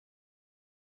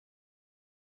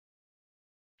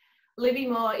Libby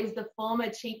Moore is the former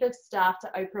Chief of Staff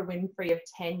to Oprah Winfrey of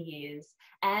 10 years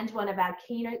and one of our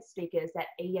keynote speakers at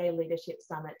EA Leadership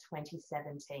Summit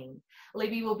 2017.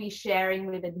 Libby will be sharing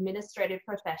with administrative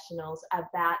professionals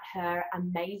about her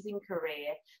amazing career,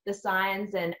 the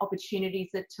signs and opportunities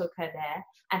that took her there,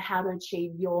 and how to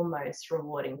achieve your most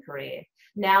rewarding career.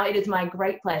 Now it is my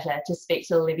great pleasure to speak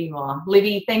to Libby Moore.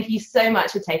 Libby, thank you so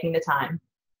much for taking the time.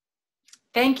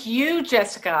 Thank you,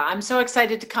 Jessica. I'm so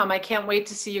excited to come. I can't wait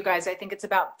to see you guys. I think it's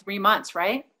about 3 months,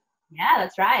 right? Yeah,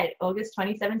 that's right. August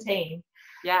 2017.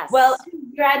 Yes. Well,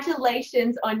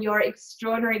 congratulations on your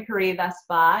extraordinary career thus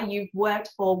far. You've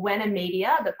worked for Wenner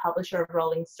Media, the publisher of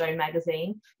Rolling Stone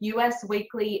magazine, US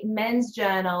Weekly, Men's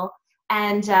Journal,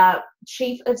 and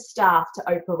Chief of Staff to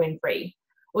Oprah Winfrey.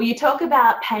 Well, you talk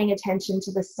about paying attention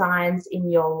to the signs in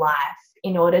your life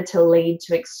in order to lead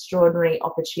to extraordinary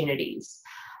opportunities.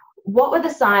 What were the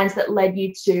signs that led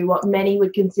you to what many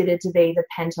would consider to be the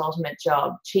penultimate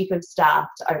job, Chief of Staff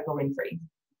to Oprah Winfrey?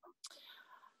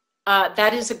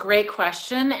 That is a great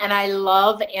question, and I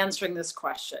love answering this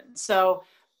question. So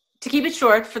to keep it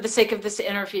short, for the sake of this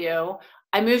interview,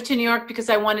 I moved to New York because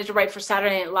I wanted to write for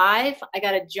Saturday Night Live. I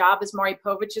got a job as Maury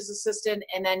Povich's assistant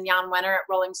and then Jan Wenner at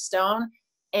Rolling Stone.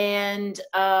 And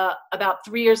about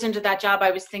 3 years into that job,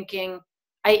 I was thinking,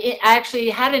 I actually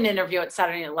had an interview at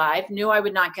Saturday Night Live, knew I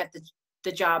would not get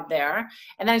the job there.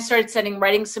 And then I started sending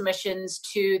writing submissions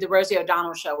to the Rosie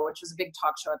O'Donnell show, which was a big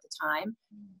talk show at the time.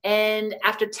 And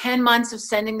after 10 months of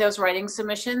sending those writing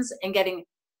submissions and getting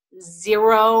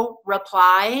zero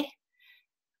reply,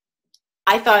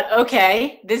 I thought,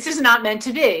 okay, this is not meant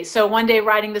to be. So one day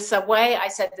riding the subway, I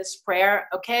said this prayer,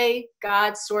 okay,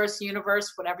 God, source,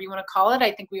 universe, whatever you want to call it.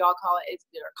 I think we all call it,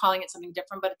 or calling it something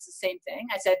different, but it's the same thing.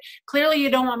 I said, clearly you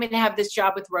don't want me to have this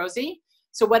job with Rosie.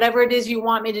 So whatever it is you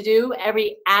want me to do,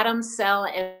 every atom, cell,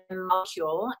 and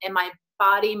molecule in my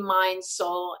body, mind,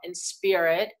 soul, and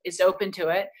spirit is open to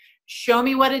it. Show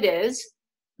me what it is.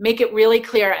 Make it really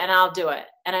clear and I'll do it.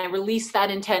 And I released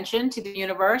that intention to the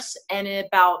universe. And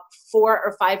about 4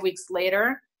 or 5 weeks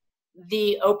later,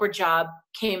 the Oprah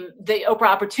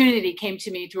opportunity came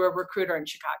to me through a recruiter in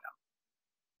Chicago.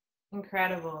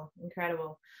 Incredible,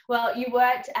 incredible. Well, you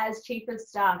worked as Chief of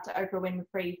Staff to Oprah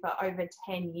Winfrey for over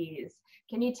 10 years.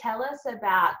 Can you tell us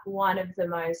about one of the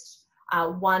most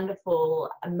wonderful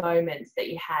moments that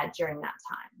you had during that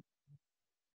time?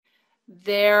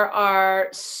 There are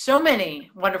so many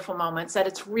wonderful moments that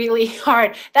it's really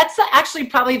hard. That's actually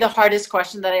probably the hardest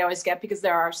question that I always get because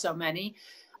there are so many.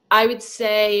 I would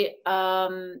say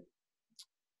the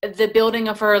building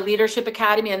of her leadership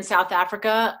academy in South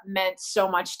Africa meant so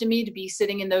much to me, to be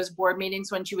sitting in those board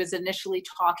meetings when she was initially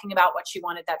talking about what she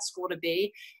wanted that school to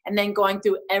be, and then going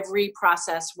through every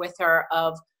process with her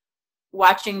of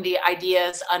watching the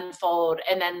ideas unfold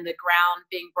and then the ground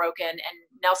being broken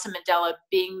and Nelson Mandela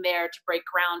being there to break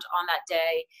ground on that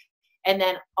day, and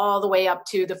then all the way up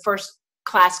to the first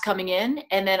class coming in,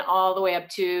 and then all the way up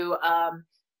to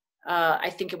I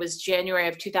think it was January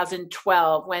of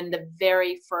 2012 when the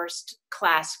very first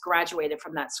class graduated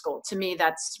from that school. To me,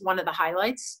 that's one of the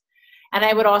highlights. And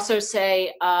I would also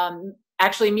say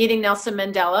actually meeting Nelson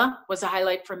Mandela was a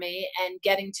highlight for me, and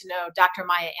getting to know Dr.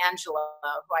 Maya Angelou,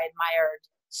 who I admired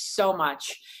so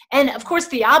much. And of course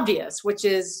the obvious, which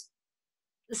is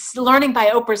learning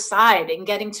by Oprah's side and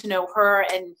getting to know her.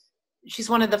 And she's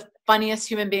one of the funniest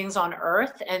human beings on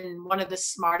earth and one of the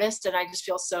smartest. And I just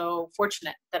feel so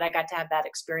fortunate that I got to have that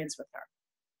experience with her.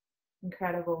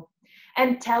 Incredible.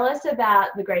 And tell us about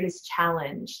the greatest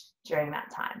challenge during that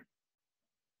time.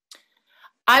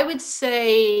 I would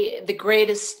say the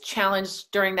greatest challenge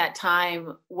during that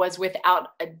time was without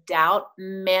a doubt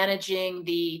managing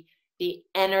the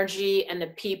energy and the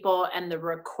people and the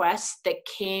requests that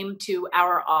came to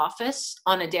our office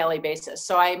on a daily basis.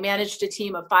 So I managed a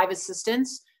team of 5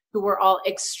 assistants who were all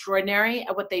extraordinary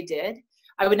at what they did.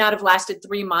 I would not have lasted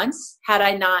 3 months had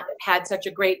I not had such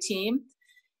a great team.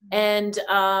 And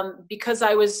because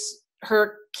I was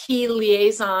her key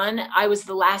liaison, I was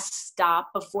the last stop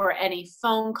before any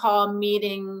phone call,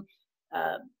 meeting,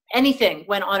 anything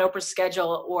went on Oprah's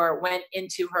schedule or went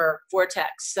into her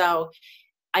vortex. So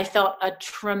I felt a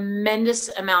tremendous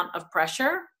amount of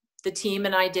pressure, the team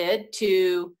and I did,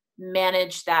 to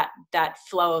manage that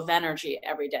flow of energy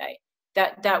every day.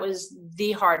 That was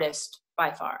the hardest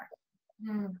by far.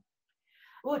 Mm.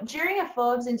 Well, during a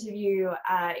Forbes interview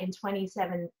in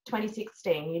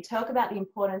 2016, you talk about the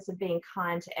importance of being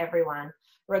kind to everyone,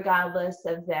 regardless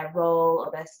of their role or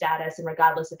their status, and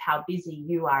regardless of how busy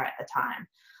you are at the time.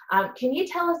 Can you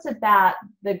tell us about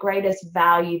the greatest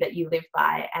value that you live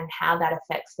by and how that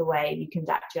affects the way you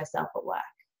conduct yourself at work?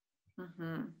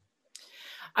 Mm-hmm.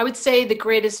 I would say the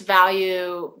greatest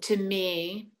value to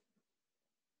me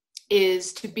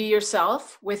is to be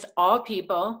yourself with all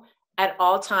people at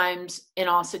all times in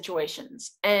all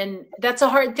situations. And that's a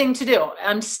hard thing to do.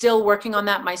 I'm still working on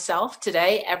that myself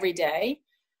today, every day.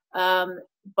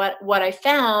 But what I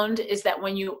found is that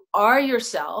when you are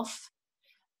yourself,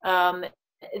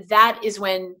 that is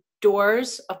when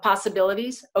doors of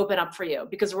possibilities open up for you,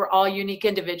 because we're all unique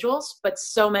individuals, but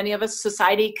so many of us,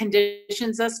 society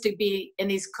conditions us to be in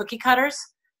these cookie cutters,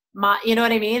 you know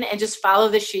what I mean? And just follow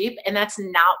the sheep. And that's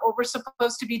not what we're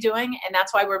supposed to be doing. And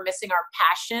that's why we're missing our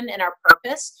passion and our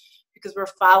purpose, because we're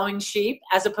following sheep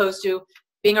as opposed to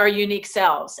being our unique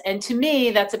selves. And to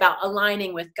me, that's about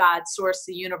aligning with God, source,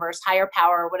 the universe, higher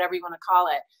power, whatever you want to call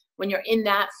it. When you're in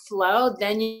that flow,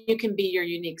 then you can be your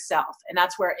unique self. And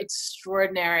that's where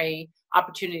extraordinary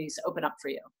opportunities open up for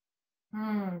you.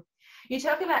 You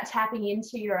talk about tapping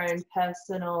into your own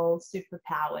personal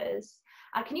superpowers.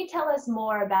 Can you tell us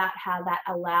more about how that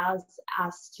allows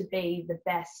us to be the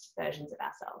best versions of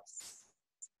ourselves?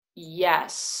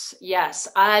 Yes.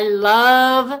 I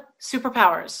love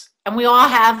superpowers, and we all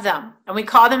have them, and we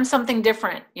call them something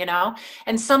different, you know?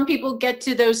 And some people get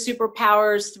to those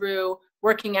superpowers through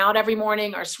working out every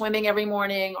morning, or swimming every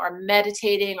morning, or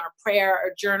meditating, or prayer,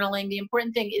 or journaling. The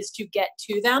important thing is to get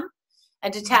to them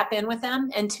and to tap in with them.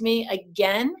 And to me,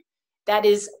 again, that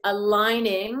is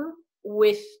aligning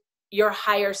with your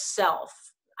higher self,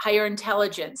 higher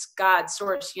intelligence, God,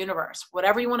 source, universe,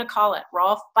 whatever you want to call it. We're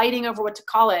all fighting over what to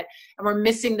call it, and we're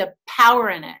missing the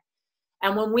power in it.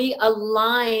 And when we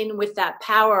align with that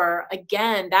power,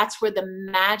 again, that's where the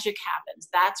magic happens.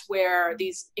 That's where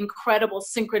these incredible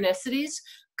synchronicities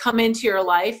come into your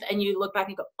life, and you look back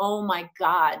and go, oh my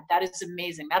God, that is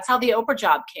amazing. That's how the Oprah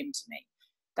job came to me.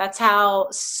 That's how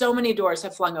so many doors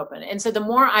have flung open. And so the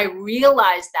more I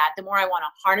realize that, the more I want to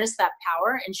harness that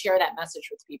power and share that message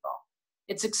with people.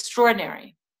 It's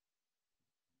extraordinary.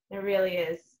 It really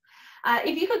is.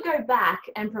 If you could go back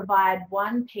and provide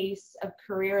one piece of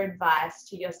career advice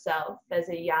to yourself as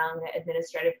a young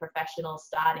administrative professional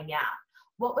starting out,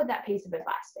 what would that piece of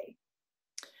advice be?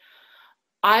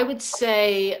 I would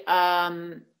say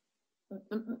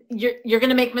you're going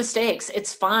to make mistakes.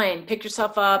 It's fine. Pick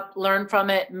yourself up, learn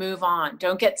from it, move on.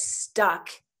 Don't get stuck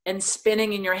and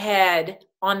spinning in your head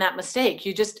on that mistake.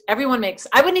 Everyone makes,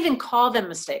 I wouldn't even call them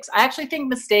mistakes. I actually think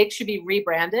mistakes should be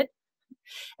rebranded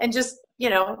and just,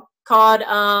 called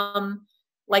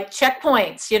like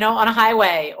checkpoints, on a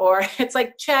highway, or it's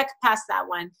like, check past that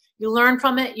one. You learn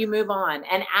from it, you move on,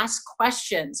 and ask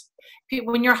questions.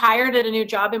 When you're hired at a new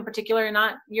job in particular,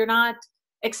 you're not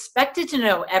expected to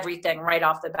know everything right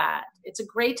off the bat. It's a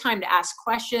great time to ask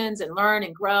questions and learn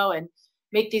and grow and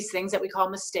make these things that we call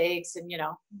mistakes and,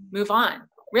 move on,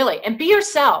 really. And be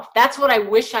yourself. That's what I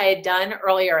wish I had done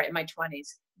earlier in my 20s.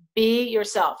 Be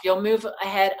yourself. You'll move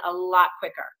ahead a lot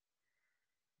quicker.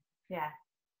 Yeah.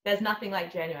 There's nothing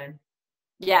like genuine.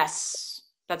 Yes,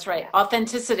 that's right. Yeah.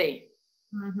 Authenticity.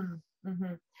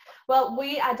 Well,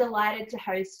 we are delighted to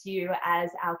host you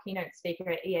as our keynote speaker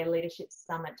at EA Leadership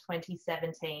Summit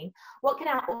 2017. What can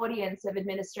our audience of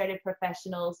administrative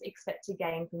professionals expect to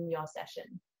gain from your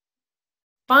session?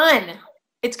 Fun.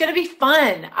 It's going to be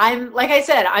fun. Like I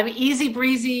said, I'm easy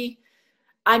breezy.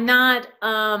 I'm not,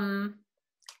 I'm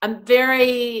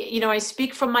very, I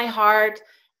speak from my heart.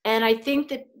 And I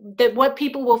think that what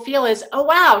people will feel is, oh,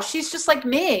 wow, she's just like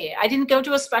me. I didn't go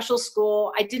to a special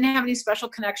school. I didn't have any special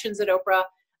connections at Oprah.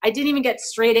 I didn't even get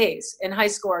straight A's in high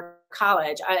school or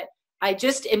college. I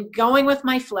just am going with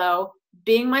my flow,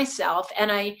 being myself,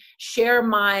 and I share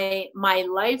my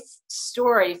life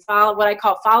story, what I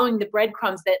call following the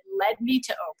breadcrumbs that led me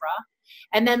to Oprah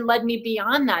and then led me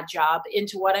beyond that job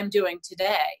into what I'm doing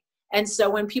today. And so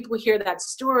when people hear that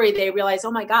story, they realize,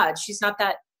 oh my God, she's not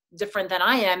that different than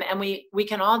I am, and we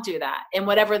can all do that, and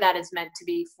whatever that is meant to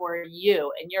be for you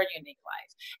and your unique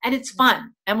life. And it's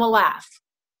fun, and we'll laugh.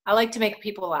 I like to make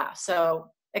people laugh, so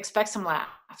expect some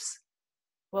laughs.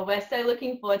 Well, we're so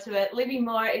looking forward to it. Libby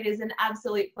Moore, it is an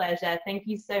absolute pleasure. Thank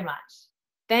you so much.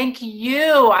 Thank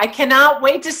you. I cannot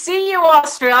wait to see you,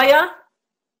 Australia.